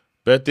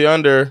 Bet the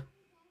under.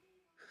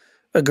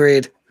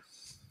 Agreed.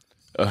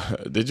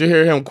 Did you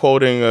hear him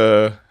quoting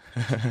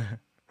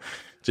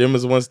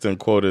Jameis Winston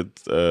quoted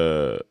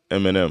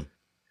Eminem?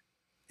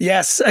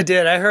 Yes, I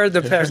did. I heard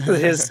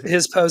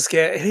his post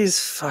game. He's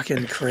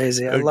fucking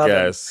crazy. I love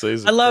it.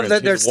 I love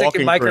that they're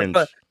sticking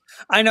microphones.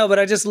 I know, but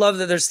I just love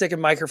that they're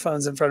sticking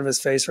microphones in front of his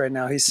face right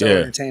now. He's so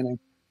entertaining.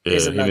 Yeah,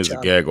 he needs a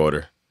gag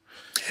order.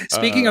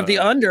 Speaking of the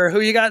under,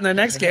 who you got in the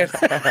next game?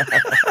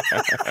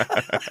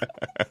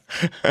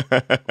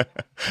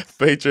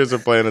 Patriots are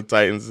playing the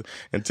Titans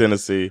in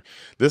Tennessee.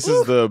 This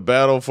is the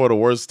battle for the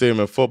worst team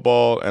in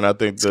football, and I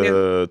think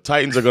the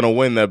Titans are going to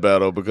win that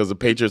battle because the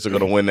Patriots are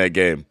going to win that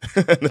game.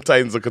 The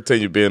Titans will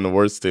continue being the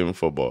worst team in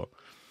football.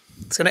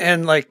 It's going to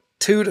end like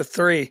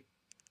 2-3.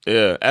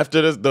 Yeah.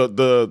 After this,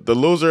 the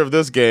loser of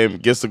this game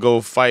gets to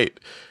go fight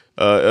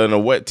in a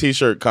wet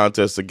T-shirt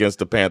contest against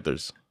the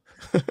Panthers.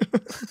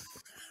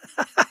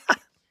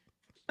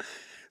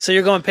 So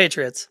you're going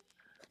Patriots?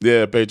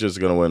 Yeah, Patriots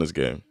are going to win this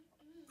game.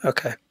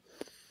 Okay.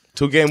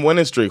 2-game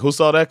winning streak. Who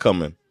saw that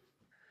coming?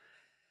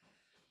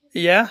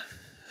 Yeah,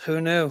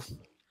 who knew?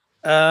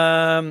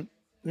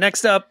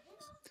 Next up,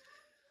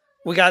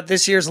 we got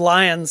this year's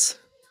Lions.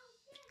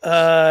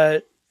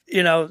 The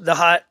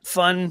hot,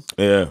 fun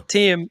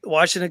team,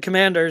 Washington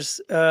Commanders,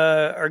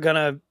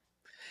 they're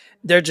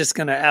just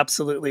gonna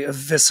absolutely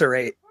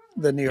eviscerate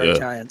the New York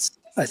Giants,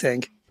 I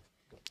think.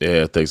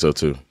 Yeah, I think so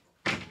too.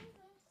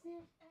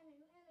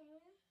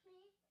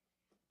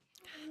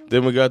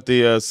 Then we got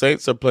the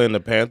Saints are playing the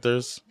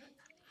Panthers.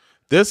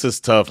 This is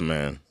tough,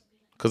 man,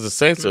 because the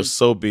Saints are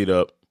so beat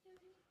up,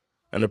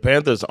 and the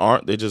Panthers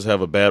aren't. They just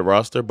have a bad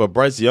roster. But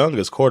Bryce Young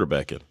is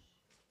quarterbacking.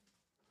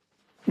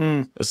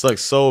 It's like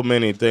so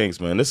many things,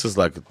 man. This is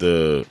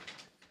the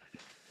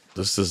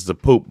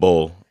poop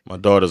bowl. My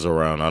daughter's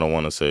around. I don't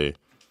want to say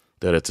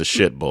that it's a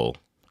shit bowl.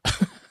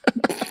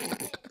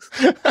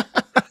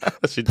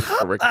 She just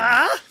corrected me.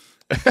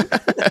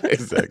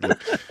 Exactly.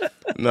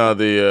 No,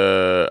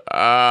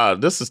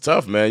 this is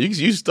tough, man.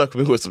 You stuck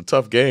me with some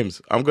tough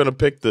games. I'm gonna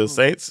pick the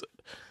Saints.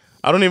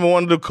 I don't even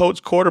want to do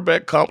coach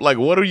quarterback comp. Like,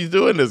 what are you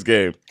doing this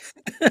game?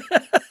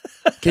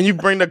 Can you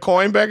bring the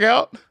coin back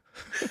out?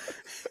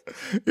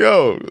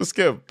 Yo,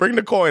 Skip, bring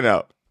the coin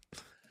out.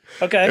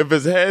 Okay. If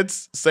it's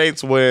heads,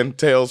 Saints win.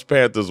 Tails,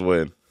 Panthers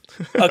win.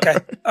 Okay.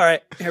 All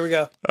right. Here we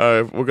go.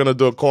 All right, we're gonna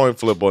do a coin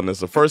flip on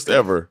this. The first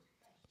ever.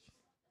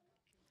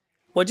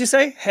 What'd you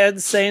say?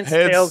 Heads, Saints,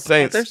 Heads, tails,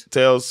 Saints, Panthers?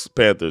 Tails,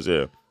 Panthers,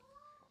 yeah.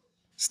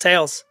 It's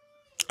tails.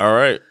 All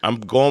right. I'm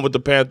going with the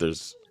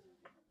Panthers.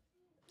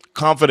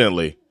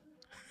 Confidently.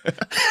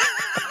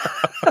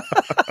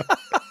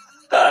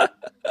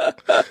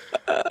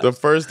 The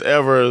first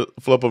ever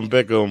Flip 'em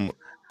Pick 'em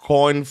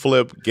coin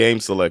flip game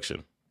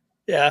selection.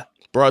 Yeah.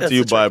 Brought to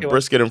you by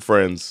Brisket and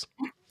Friends.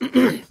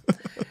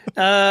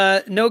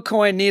 No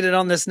coin needed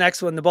on this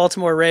next one. The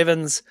Baltimore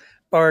Ravens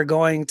are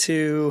going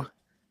to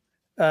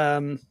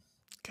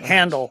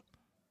handle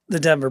the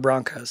Denver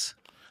Broncos.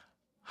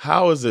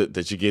 How is it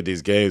that you get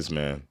these games,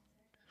 man?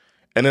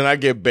 And then I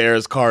get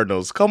Bears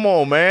Cardinals. Come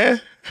on,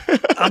 man.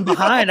 I'm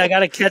behind. I got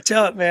to catch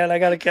up, man. I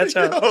got to catch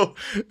up. Yo,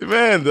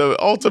 man, the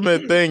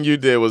ultimate thing you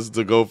did was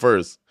to go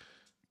first.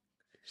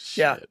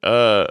 Yeah.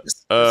 I'm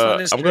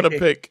going to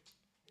pick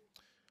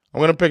I'm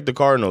going to pick the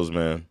Cardinals,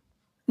 man.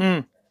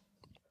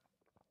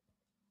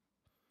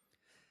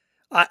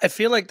 I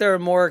feel like they're a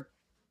more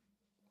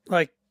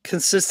like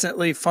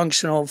consistently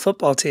functional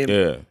football team.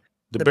 Yeah.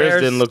 The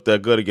Bears didn't look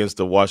that good against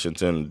the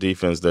Washington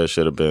defense. That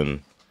should have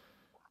been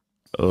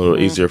a little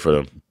easier for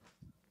them.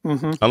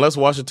 Unless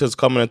Washington's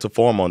coming into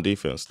form on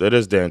defense. That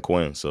is Dan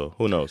Quinn, so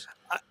who knows?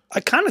 I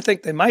kind of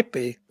think they might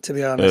be, to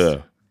be honest.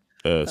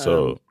 Yeah.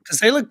 So because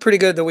they looked pretty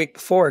good the week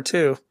before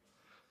too.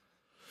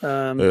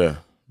 Yeah,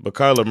 but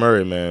Kyler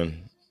Murray,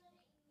 man,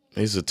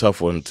 he's a tough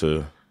one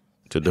to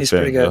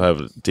defend. He'll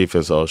have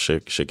defense all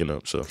shaking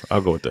up. So I'll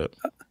go with that.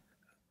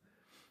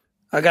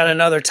 I got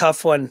another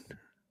tough one.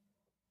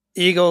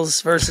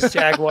 Eagles versus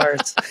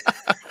Jaguars.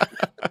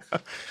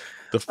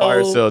 The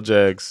fire sale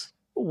Jags.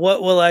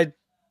 What will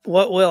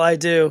I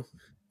do?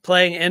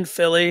 Playing in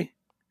Philly.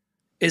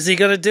 Is he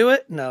going to do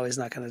it? No, he's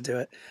not going to do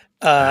it.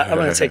 I'm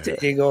going to take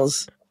the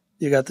Eagles.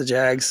 You got the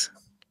Jags.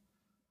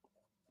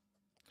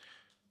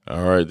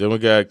 All right, then we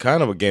got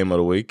kind of a game of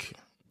the week.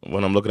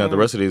 When I'm looking at the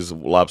rest of these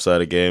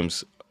lopsided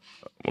games,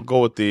 we'll go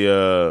with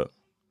the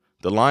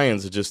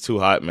Lions are just too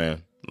hot,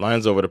 man.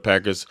 Lions over the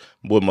Packers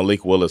with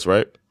Malik Willis,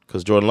 right?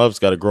 Because Jordan Love's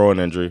got a growing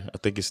injury. I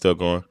think he's still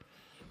going.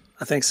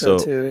 I think so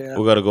too, yeah.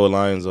 We got to go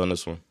Lions on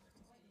this one.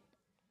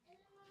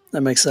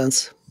 That makes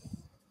sense.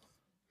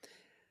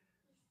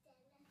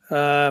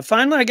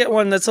 Finally, I get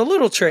one that's a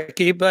little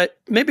tricky, but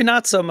maybe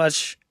not so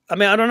much. I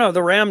mean, I don't know.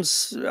 The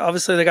Rams,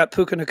 obviously, they got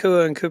Puka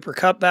Nacua and Cooper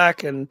Kupp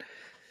back, and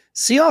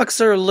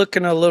Seahawks are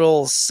looking a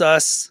little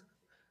sus.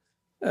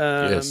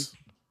 Yes.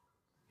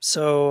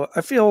 So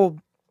I feel,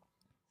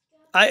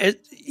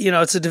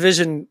 it's a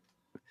division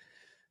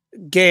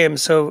game,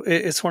 so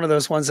it's one of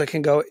those ones that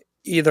can go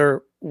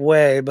either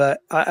way.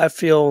 But I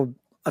feel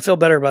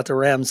better about the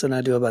Rams than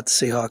I do about the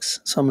Seahawks,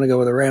 so I'm going to go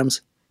with the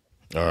Rams.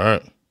 All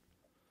right.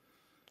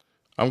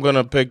 I'm going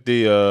to pick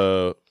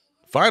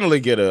finally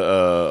get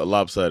a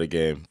lopsided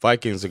game.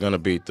 Vikings are going to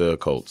beat the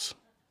Colts.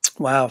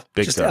 Wow.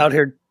 Big just time. Out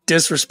here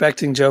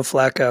disrespecting Joe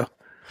Flacco.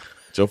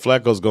 Joe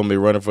Flacco's going to be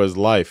running for his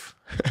life.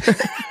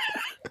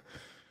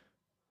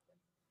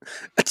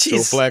 Joe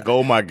Flacco,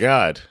 oh my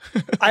God.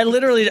 I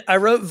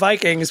wrote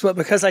Vikings, but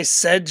because I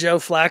said Joe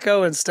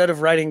Flacco instead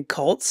of writing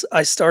Colts,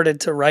 I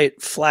started to write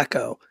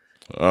Flacco.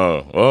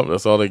 Oh, well,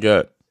 that's all they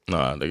got.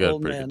 Nah, they got a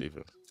pretty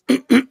good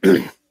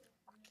defense.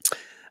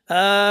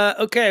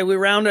 Okay, we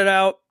rounded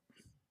out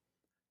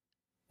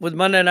with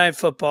Monday Night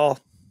Football.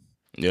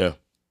 Yeah.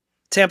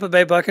 Tampa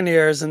Bay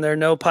Buccaneers and their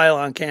no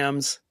pylon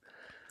cams.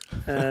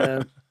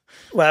 Well,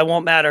 it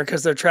won't matter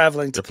because they're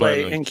traveling to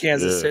play in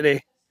Kansas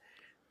City.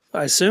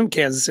 I assume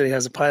Kansas City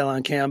has a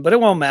pylon cam, but it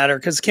won't matter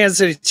because Kansas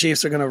City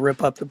Chiefs are going to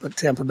rip up the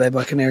Tampa Bay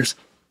Buccaneers.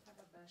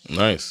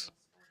 Nice.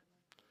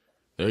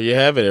 There you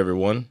have it,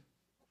 everyone.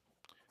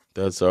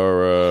 That's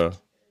our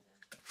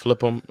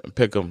flip 'em and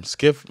pick 'em.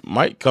 Schif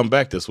might come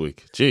back this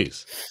week.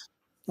 Jeez.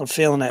 I'm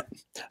feeling it.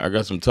 I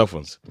got some tough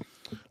ones.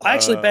 I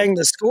actually banged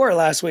the score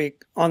last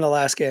week on the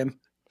last game.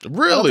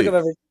 Really?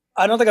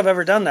 I don't think I've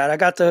ever done that.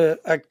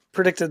 I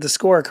predicted the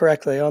score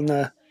correctly on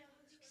the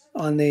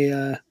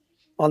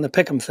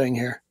pick'em thing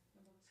here.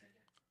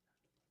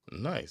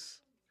 Nice.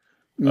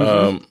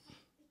 My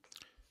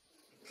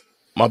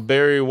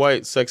Barry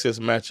White sexiest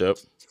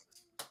matchup.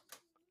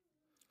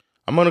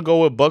 I'm gonna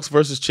go with Bucks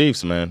versus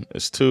Chiefs, man.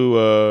 It's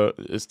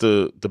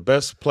the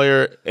best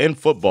player in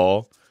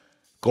football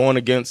going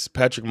against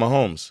Patrick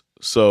Mahomes.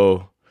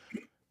 So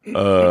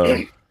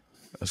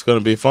it's gonna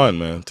be fun,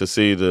 man, to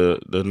see the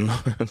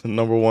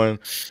number 1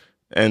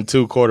 and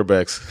 2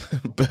 quarterbacks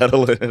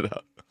battling it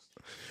out.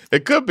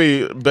 It could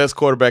be best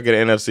quarterback in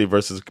the NFC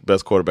versus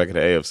best quarterback in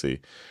the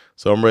AFC.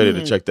 So I'm ready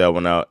to check that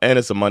one out. And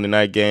it's a Monday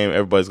night game.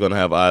 Everybody's gonna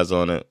have eyes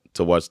on it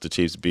to watch the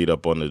Chiefs beat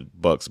up on the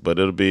Bucks. But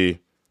it'll be,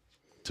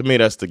 to me,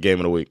 that's the game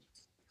of the week.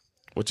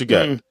 What you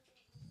got?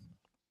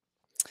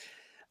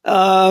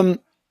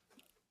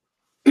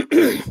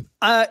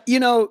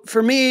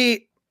 For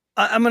me,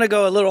 I'm going to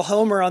go a little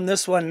homer on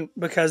this one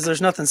because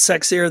there's nothing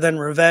sexier than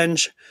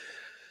revenge.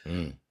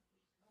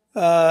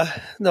 The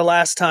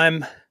last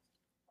time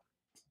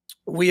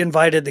we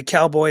invited the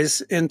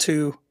Cowboys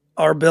into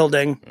our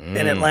building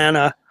in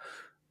Atlanta,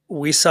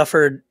 we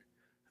suffered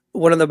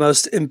one of the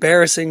most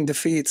embarrassing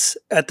defeats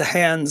at the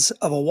hands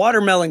of a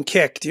watermelon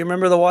kick. Do you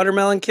remember the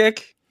watermelon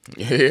kick?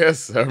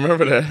 Yes, I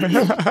remember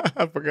that.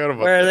 I forgot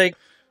about that.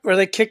 Where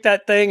they kicked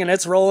that thing and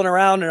it's rolling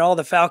around and all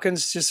the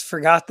Falcons just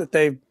forgot that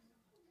they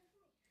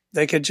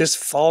could just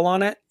fall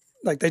on it.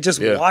 Like they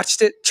just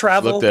watched it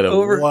travel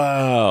over.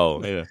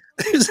 Wow. Yeah.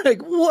 It's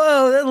like,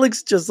 whoa, that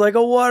looks just like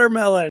a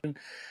watermelon.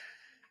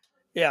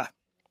 Yeah.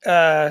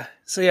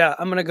 So yeah,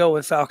 I'm going to go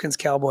with Falcons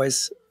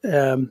Cowboys.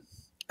 I'm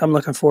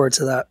looking forward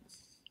to that.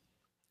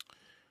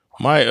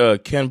 My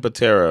Ken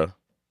Patera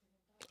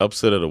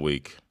upset of the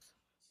week.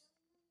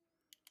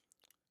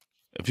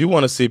 If you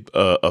want to see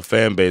a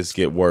fan base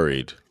get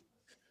worried,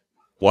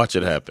 watch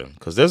it happen.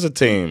 Because there's a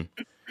team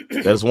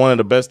that's one of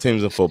the best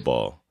teams in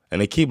football,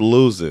 and they keep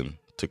losing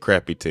to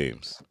crappy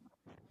teams.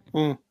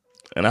 And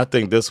I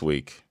think this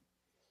week,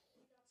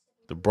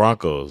 the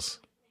Broncos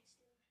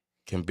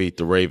can beat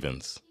the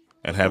Ravens.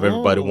 and have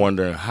everybody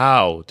wondering,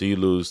 how do you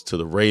lose to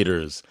the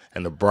Raiders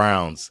and the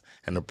Browns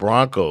and the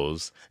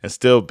Broncos and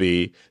still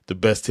be the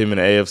best team in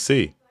the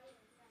AFC?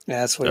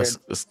 Yeah, that's weird.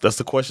 That's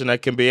the question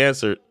that can be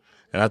answered.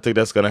 And I think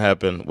that's going to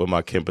happen with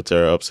my Ken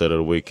Patera upset of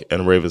the week.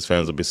 And Ravens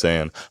fans will be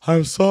saying,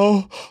 I'm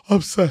so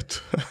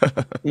upset.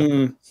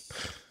 What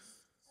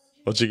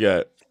you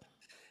got?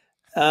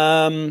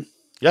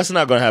 That's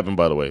not going to happen,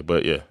 by the way.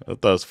 But yeah, I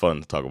thought it was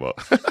fun to talk about.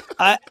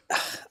 I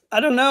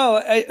don't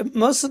know.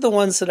 Most of the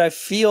ones that I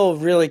feel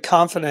really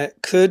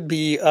confident could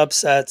be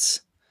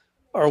upsets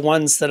are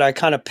ones that I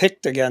kind of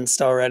picked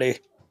against already.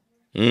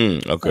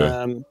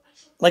 Okay.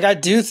 Like, I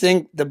do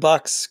think the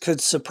Bucs could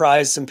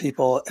surprise some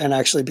people and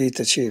actually beat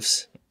the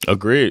Chiefs.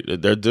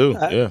 Agreed. They're due.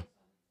 Yeah.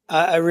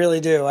 I really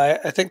do.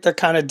 I think they're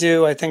kind of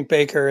due. I think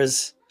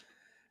Baker's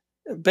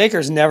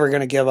never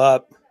going to give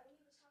up.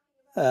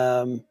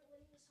 That's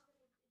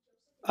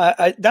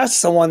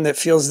the one that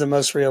feels the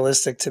most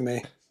realistic to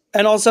me.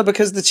 And also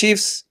because the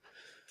Chiefs,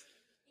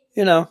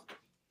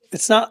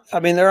 it's not, I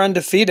mean, they're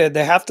undefeated.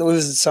 They have to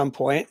lose at some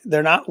point.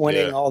 They're not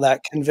winning all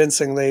that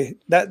convincingly.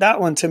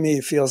 That one to me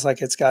feels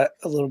like it's got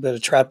a little bit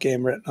of trap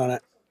game written on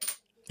it.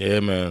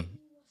 Yeah, man.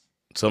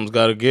 Something's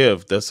got to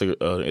give. That's an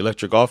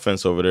electric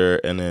offense over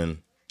there. And then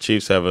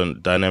Chiefs have a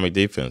dynamic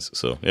defense.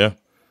 So, yeah,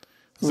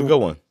 it's a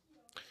good one.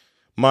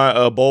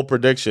 My bold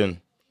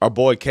prediction, our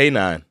boy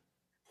K9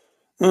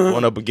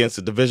 going up against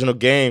a divisional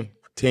game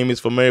team he's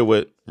familiar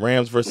with,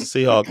 Rams versus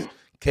Seahawks.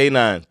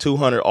 K9,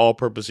 200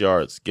 all-purpose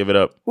yards. Give it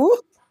up. Woo.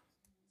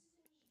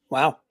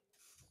 Wow.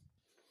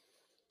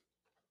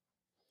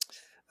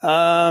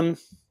 For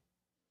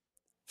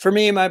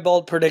me, my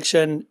bold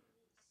prediction,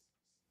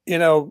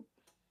 we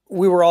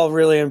were all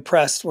really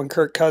impressed when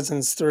Kirk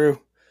Cousins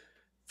threw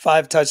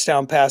 5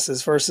 touchdown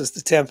passes versus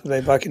the Tampa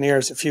Bay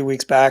Buccaneers a few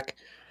weeks back.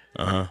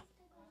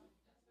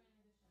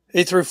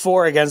 He threw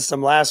 4 against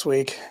them last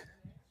week.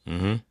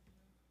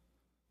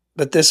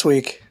 But this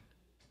week,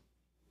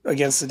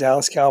 against the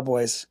Dallas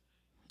Cowboys.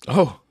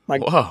 Oh,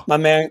 wow. My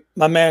man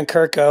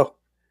Kirko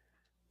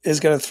is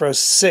going to throw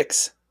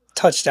 6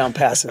 touchdown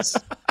passes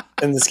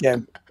in this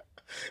game.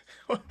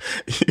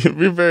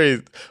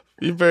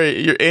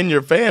 You're in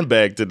your fan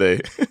bag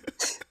today.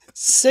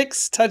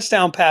 6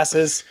 touchdown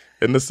passes.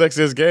 In the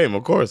sexiest game,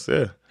 of course,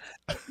 yeah.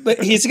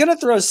 But he's going to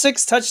throw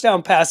 6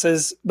 touchdown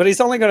passes, but he's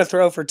only going to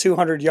throw for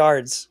 200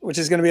 yards, which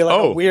is going to be like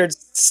a weird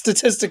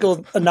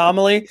statistical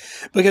anomaly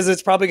because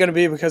it's probably going to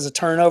be because of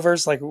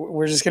turnovers. Like,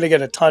 we're just going to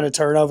get a ton of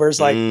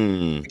turnovers. Like,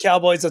 the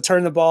Cowboys will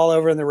turn the ball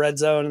over in the red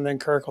zone, and then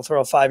Kirk will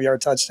throw a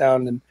 5-yard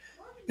touchdown. And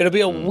it'll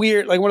be a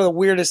weird, like one of the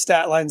weirdest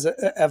stat lines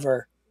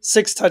ever.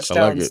 6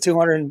 touchdowns,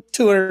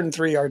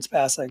 203 yards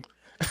passing.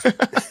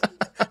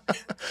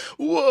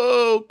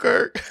 Whoa,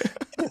 Kirk.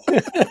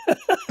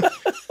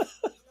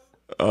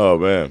 Oh,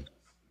 man.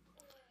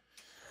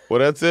 Well,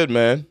 that's it,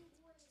 man.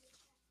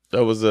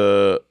 That was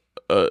a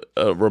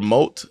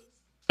remote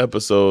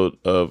episode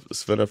of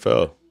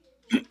SveNFL.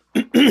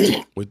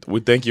 We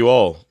thank you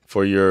all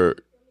for your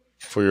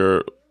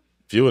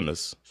viewing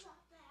this.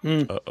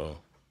 I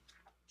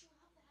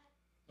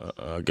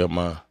got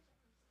my.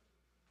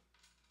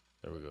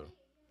 There we go.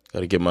 Got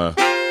to get my.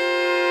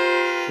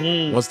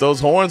 Once those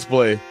horns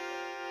play,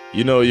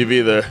 you've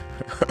either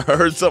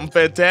heard something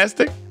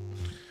fantastic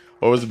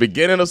or was the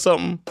beginning of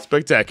something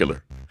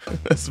spectacular.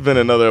 It's been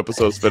another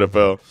episode of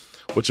SveNFL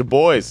with your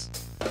boys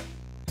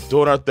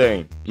doing our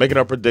thing, making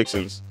our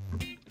predictions.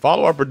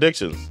 Follow our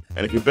predictions,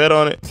 and if you bet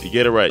on it, you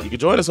get it right. You can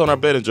join us on our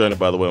betting journey,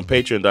 by the way, on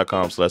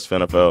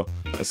patreon.com/SveNFL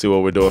and see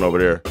what we're doing over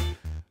there.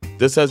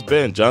 This has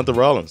been Jonathan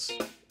Rollins.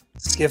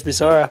 Schif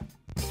Bisara.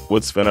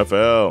 With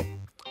SveNFL.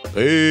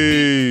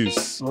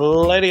 Peace.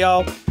 Later,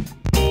 y'all.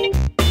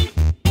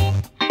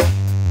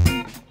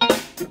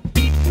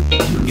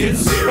 Get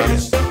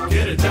serious,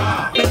 get a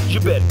job. You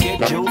better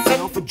get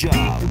yourself a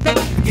job.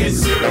 Get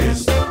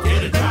serious,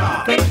 get a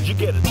job. You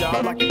get a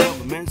job like the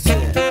government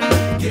said.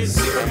 Get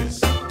serious,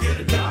 get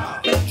a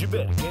job. You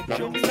better get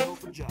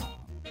yourself a job.